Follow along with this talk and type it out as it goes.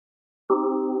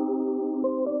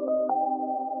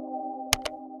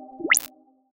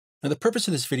Now the purpose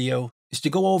of this video is to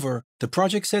go over the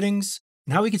project settings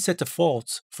and how we can set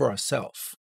defaults for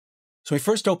ourselves. So when we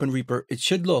first open Reaper, it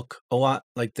should look a lot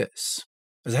like this,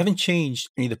 as I haven't changed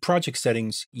any of the project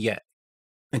settings yet.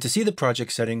 And to see the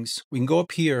project settings, we can go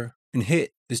up here and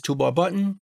hit this toolbar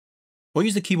button, or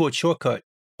use the keyboard shortcut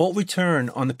Alt Return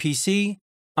on the PC,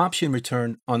 Option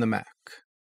Return on the Mac.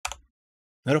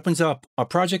 That opens up our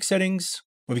project settings,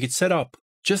 where we can set up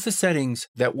just the settings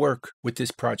that work with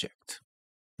this project.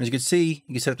 As you can see,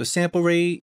 you can set up the sample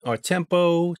rate, our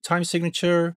tempo, time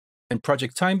signature, and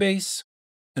project time base,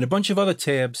 and a bunch of other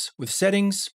tabs with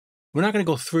settings we're not going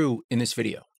to go through in this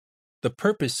video. The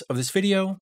purpose of this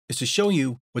video is to show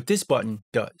you what this button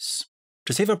does,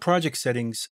 to save our project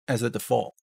settings as a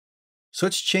default. So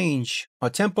let's change our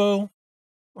tempo,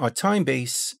 our time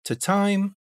base to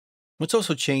time. Let's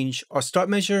also change our start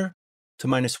measure to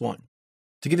 -1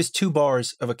 to give us 2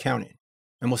 bars of accounting.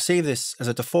 And we'll save this as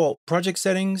a default project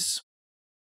settings.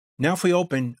 Now if we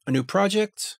open a new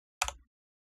project,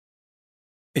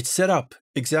 it's set up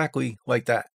exactly like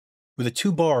that, with a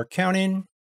 2-bar count in,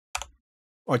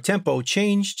 our tempo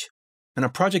changed, and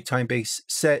our project time base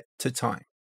set to time.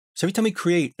 So every time we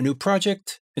create a new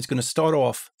project, it's going to start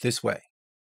off this way.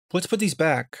 Let's put these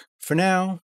back, for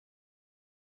now,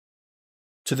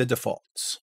 to the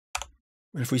defaults.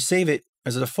 And if we save it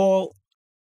as a default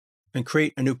and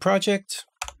create a new project,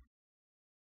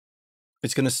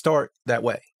 it's going to start that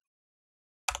way.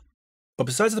 But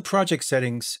besides the project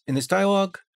settings in this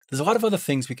dialog, there's a lot of other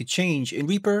things we could change in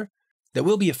Reaper that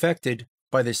will be affected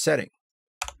by this setting.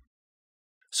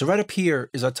 So right up here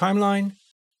is our timeline,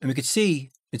 and we could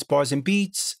see it's bars and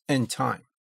beats and time.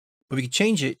 But we could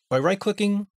change it by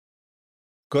right-clicking,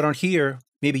 go down here,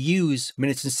 maybe use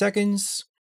minutes and seconds,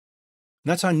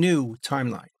 and that's our new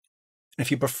timeline. And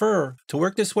if you prefer to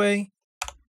work this way,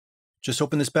 just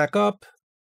open this back up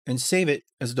and save it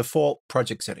as a default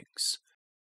project settings.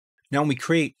 Now when we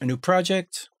create a new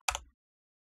project,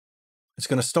 it's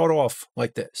going to start off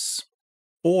like this.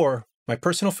 Or my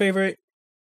personal favorite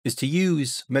is to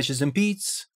use measures and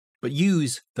beats, but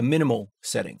use the minimal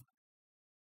setting.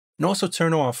 And also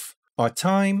turn off our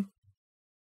time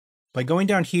by going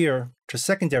down here to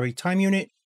secondary time unit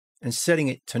and setting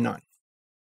it to none,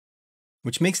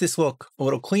 which makes this look a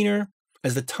little cleaner,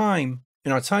 as the time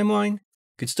in our timeline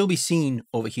could still be seen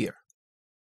over here,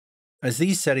 as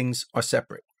these settings are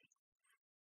separate.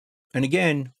 And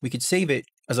again, we could save it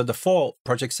as a default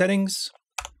project settings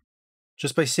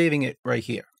just by saving it right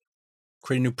here.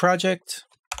 Create a new project,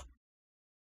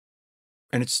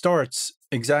 and it starts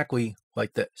exactly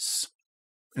like this.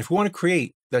 And if we want to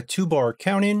create that 2-bar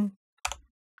count in,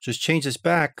 just change this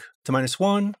back to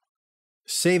 -1,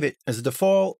 save it as a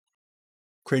default,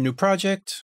 create a new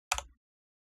project,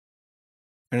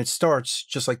 and it starts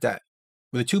just like that,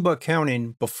 with a 2-bar count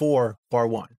in before bar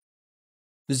 1.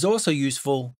 This is also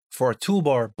useful for our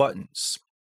toolbar buttons.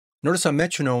 Notice our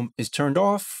metronome is turned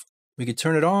off. We could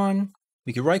turn it on.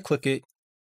 We could right-click it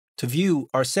to view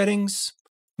our settings,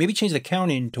 maybe change the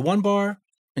count in to 1 bar,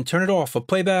 and turn it off for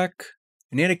playback,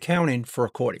 and add a count in for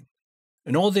recording.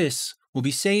 And all this will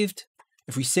be saved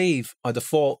if we save our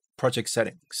default project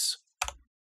settings.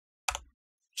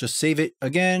 Just save it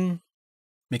again,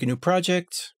 make a new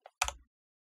project,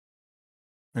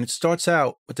 and it starts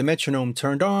out with the metronome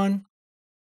turned on,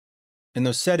 and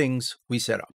those settings we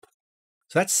set up.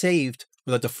 So that's saved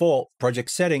with our default project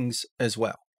settings as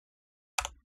well.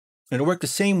 And it'll work the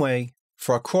same way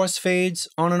for our crossfades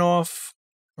on and off,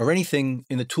 or anything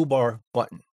in the toolbar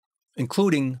button,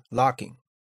 including locking.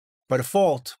 By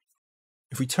default,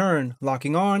 if we turn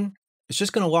locking on, it's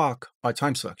just going to lock our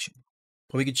time selection.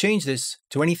 But we could change this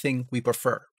to anything we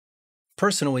prefer.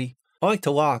 Personally, I like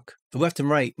to lock the left and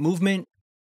right movement.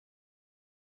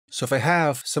 So if I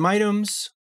have some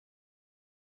items,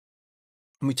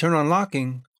 and we turn on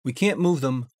locking, we can't move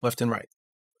them left and right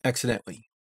accidentally.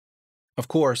 Of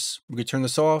course, we could turn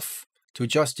this off to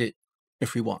adjust it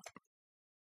if we want.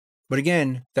 But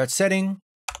again, that setting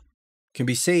can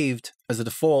be saved as the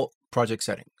default project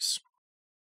settings.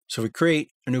 So we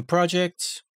create a new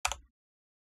project. It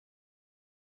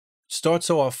starts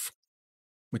off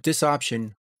with this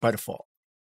option by default.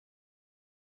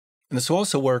 And this will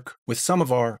also work with some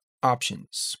of our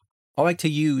options. I like to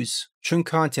use trim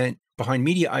content behind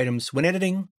media items when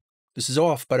editing. This is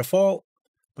off by default,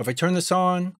 but if I turn this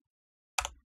on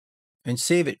and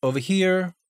save it over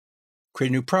here, create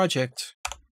a new project,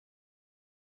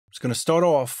 it's going to start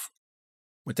off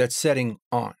with that setting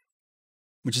on,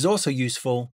 which is also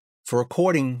useful for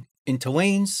recording into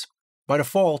lanes. By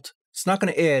default, it's not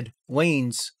going to add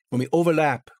lanes when we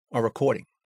overlap our recording.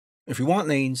 If we want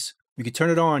lanes, we can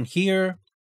turn it on here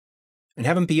and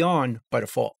have them be on by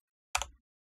default.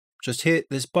 Just hit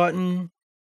this button,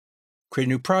 create a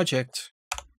new project,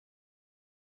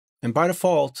 and by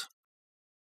default,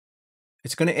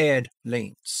 it's going to add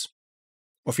lanes.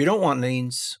 Or if you don't want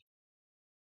lanes,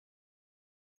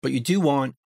 but you do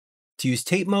want to use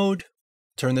tape mode,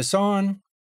 turn this on,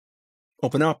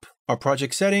 open up our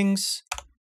project settings,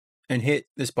 and hit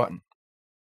this button.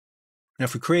 Now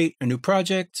if we create a new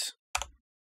project,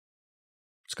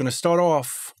 it's going to start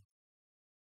off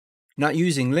not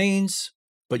using lanes,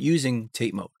 but using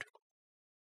tape mode.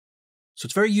 So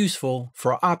it's very useful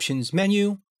for our options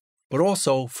menu, but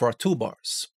also for our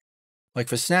toolbars. Like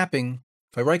for snapping,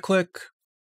 if I right click,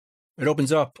 it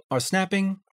opens up our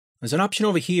snapping. There's an option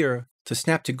over here to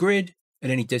snap to grid at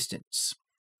any distance,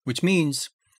 which means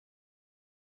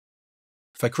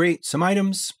if I create some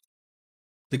items,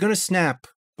 they're going to snap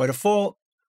by default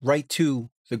right to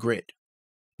the grid.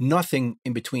 Nothing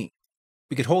in between.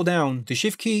 We could hold down the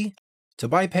Shift key to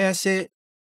bypass it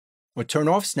or turn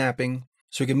off snapping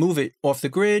so we can move it off the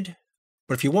grid.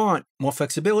 But if you want more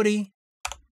flexibility,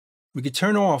 we could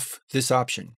turn off this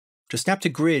option to snap to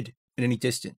grid at any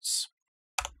distance.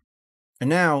 And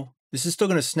now this is still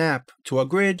going to snap to our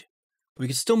grid, but we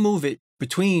can still move it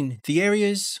between the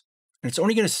areas, and it's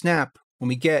only going to snap when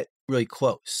we get really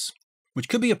close, which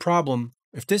could be a problem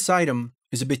if this item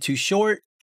is a bit too short.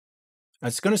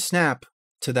 It's going to snap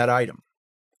to that item.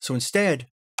 So instead,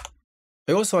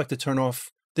 I also like to turn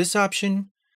off this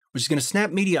option, which is going to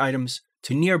snap media items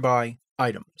to nearby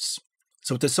items.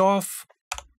 So with this off,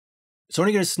 it's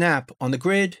only going to snap on the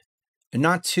grid and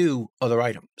not to other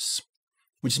items,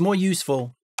 which is more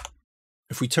useful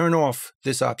if we turn off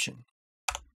this option.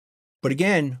 But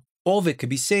again, all of it could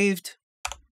be saved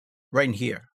right in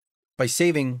here by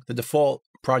saving the default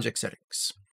project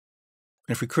settings.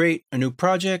 And if we create a new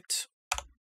project,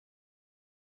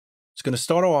 it's going to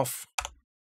start off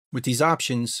with these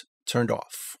options turned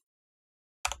off.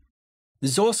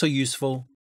 This is also useful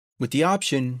with the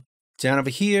option down over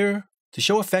here to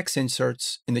show effects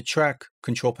inserts in the track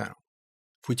control panel.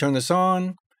 If we turn this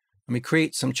on and we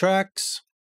create some tracks,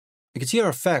 you can see our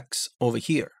effects over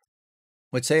here.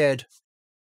 Let's add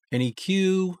an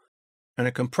EQ and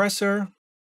a compressor.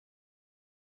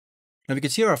 Now we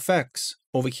can see our effects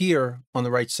over here on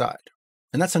the right side.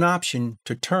 And that's an option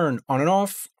to turn on and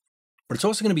off, but it's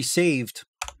also going to be saved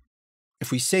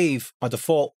if we save our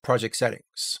default project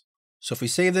settings. So if we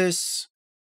save this,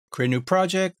 create a new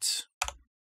project,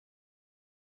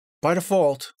 by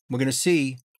default, we're going to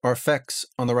see our effects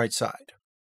on the right side,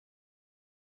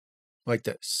 like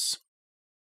this.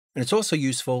 And it's also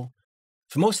useful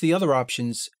for most of the other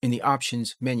options in the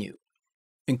options menu,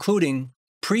 including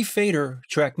pre-fader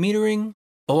track metering,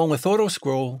 along with auto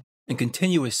scroll and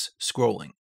continuous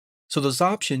scrolling. So those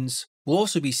options will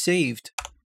also be saved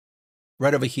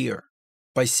right over here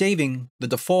by saving the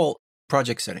default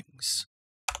project settings.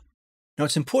 Now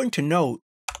it's important to note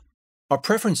our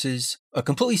preferences are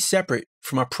completely separate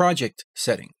from our project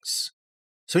settings.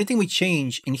 So anything we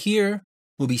change in here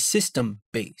will be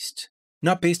system-based,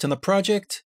 not based on the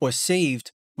project or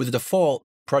saved with the default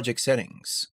project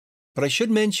settings. But I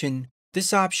should mention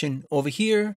this option over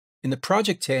here in the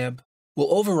project tab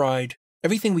will override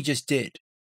everything we just did.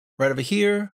 Right over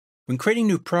here, when creating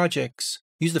new projects,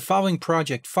 use the following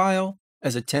project file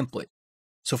as a template.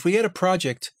 So if we add a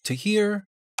project to here,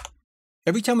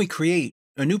 every time we create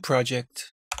a new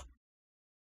project,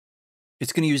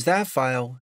 it's going to use that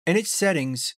file and its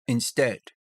settings instead.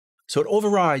 So it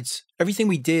overrides everything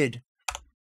we did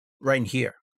right in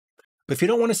here. But if you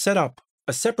don't want to set up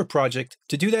a separate project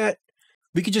to do that,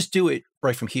 we could just do it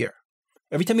right from here.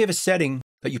 Every time you have a setting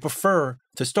that you prefer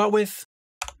to start with,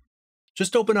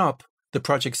 just open up the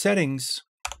project settings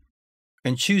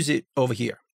and choose it over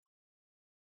here.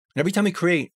 And every time we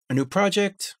create a new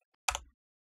project,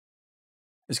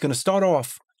 it's going to start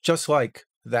off just like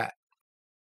that.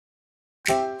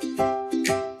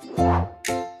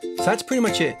 So that's pretty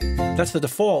much it. That's the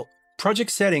default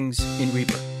project settings in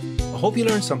Reaper. I hope you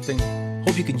learned something,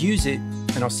 hope you can use it,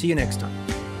 and I'll see you next time.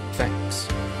 Thanks.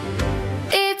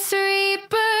 It's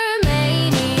Reaper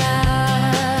Mania.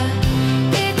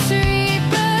 It's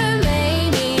Reaper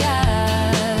Mania.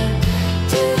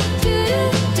 Do do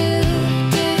do do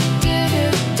do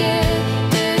do do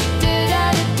do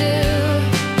do.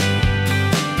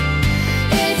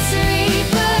 It's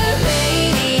Reaper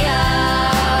Mania.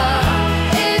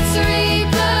 It's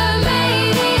Reaper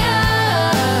Mania.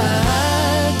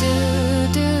 Do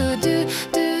do do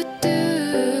do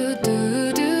do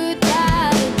do do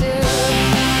da.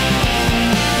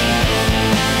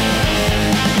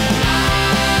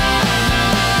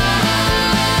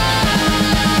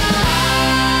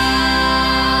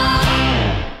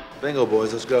 Tango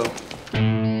boys, let's go.